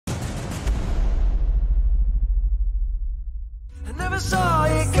saw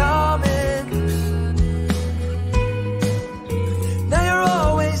it coming. Now you're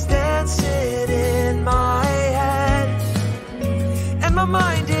always dancing in my head, and my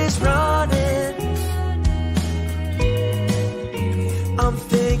mind is running. I'm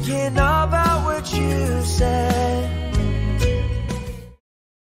thinking about what you said.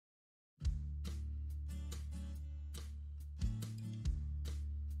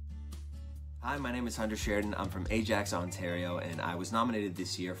 Hi, my name is Hunter Sheridan. I'm from Ajax, Ontario, and I was nominated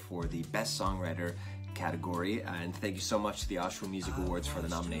this year for the Best Songwriter category, and thank you so much to the Oshawa Music Awards for the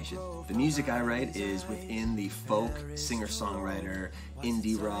nomination. The music I write is within the folk, singer-songwriter,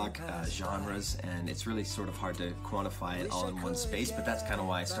 indie rock genres, and it's really sort of hard to quantify it all in one space, but that's kind of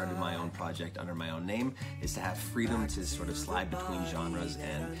why I started my own project under my own name, is to have freedom to sort of slide between genres.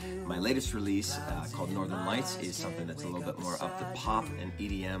 And my latest release called Northern Lights is something that's a little bit more up the pop and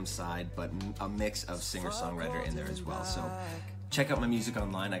EDM side, but a mix of singer-songwriter in there as well. So check out my music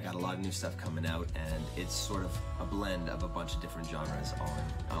online. I got a lot of new stuff coming out, and it's sort of a blend of a bunch of different genres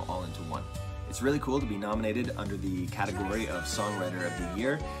all into one. It's really cool to be nominated under the category of Songwriter of the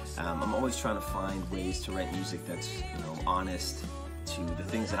Year. I'm always trying to find ways to write music that's, honest to the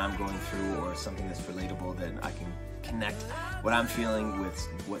things that I'm going through, or something that's relatable that I can connect what I'm feeling with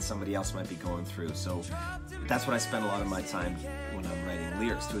what somebody else might be going through. So that's what I spend a lot of my time when I'm writing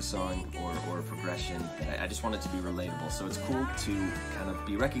lyrics to a song or a progression. I just want it to be relatable. So it's cool to kind of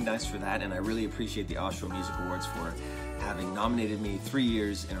be recognized for that, and I really appreciate the Oshawa Music Awards for having nominated me 3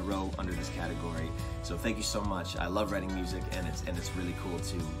 years in a row under this category. So thank you so much. I love writing music, and it's really cool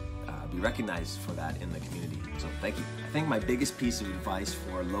to be recognized for that in the community. So thank you. I think my biggest piece of advice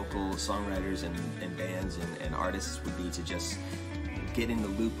for local songwriters and bands and artists would be to just get in the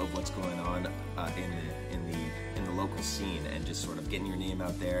loop of what's going on in the local scene, and just sort of getting your name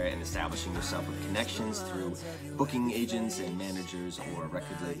out there and establishing yourself with connections through booking agents and managers or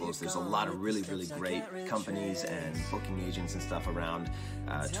record labels. There's a lot of really, really great companies and booking agents and stuff around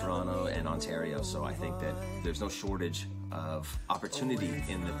Toronto and Ontario. So I think that there's no shortage of opportunity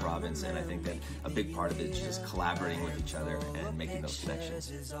in the province, and I think that a big part of it is just collaborating with each other and making those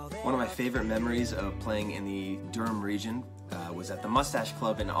connections. One of my favorite memories of playing in the Durham region was at the Mustache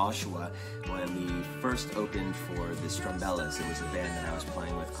Club in Oshawa when we first opened for the Strumbellas. It was a band that I was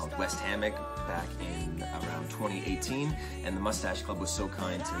playing with called West Hammock back in around 2018, and the Mustache Club was so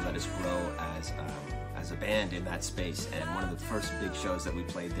kind to let us grow as a band in that space. And one of the first big shows that we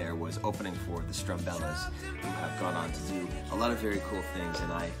played there was opening for the Strumbellas, who have gone on to do a lot of very cool things,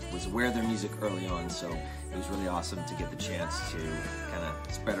 and I was aware of their music early on, so it was really awesome to get the chance to kind of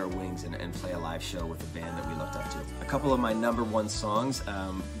spread our wings and play a live show with a band that we looked up to. A couple of my #1 songs,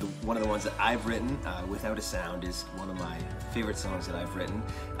 one of the ones that I've written, Without a Sound, is one of my favorite songs that I've written.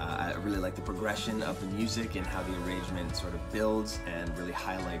 I really like the progression of the music and how the arrangement sort of builds and really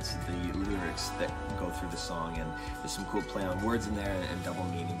highlights the lyrics that go through the song, and there's some cool play on words in there and double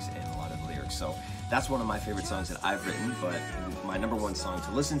meanings in a lot of lyrics. So that's one of my favorite songs that I've written, but my #1 song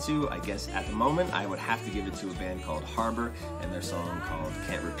to listen to, I guess at the moment, I would have to give it to a band called Harbor and their song called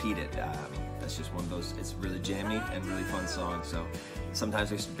Can't Repeat It. That's just one of those, it's really jammy and really fun song. So sometimes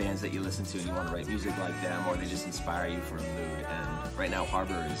there's bands that you listen to and you want to write music like them, or they just inspire you for a mood. And right now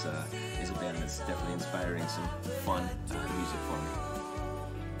Harbor is a band that's definitely inspiring some fun music for me.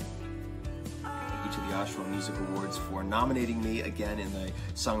 To the Oshawa Music Awards for nominating me again in the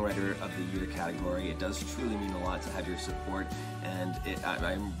Songwriter of the Year category. It does truly mean a lot to have your support, and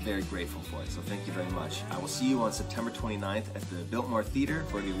I'm very grateful for it, so thank you very much. I will see you on September 29th at the Biltmore Theatre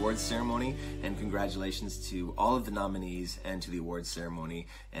for the awards ceremony, and congratulations to all of the nominees and to the awards ceremony,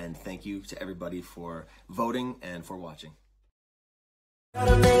 and thank you to everybody for voting and for watching.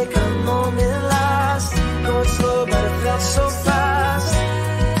 Gotta make a moment last, going slow but it felt so fast.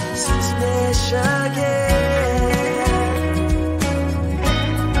 Since Michigan,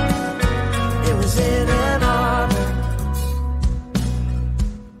 it was in Ann Arbor,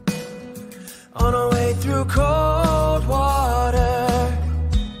 on our way through cold water,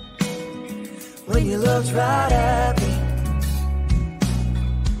 when you looked right at me.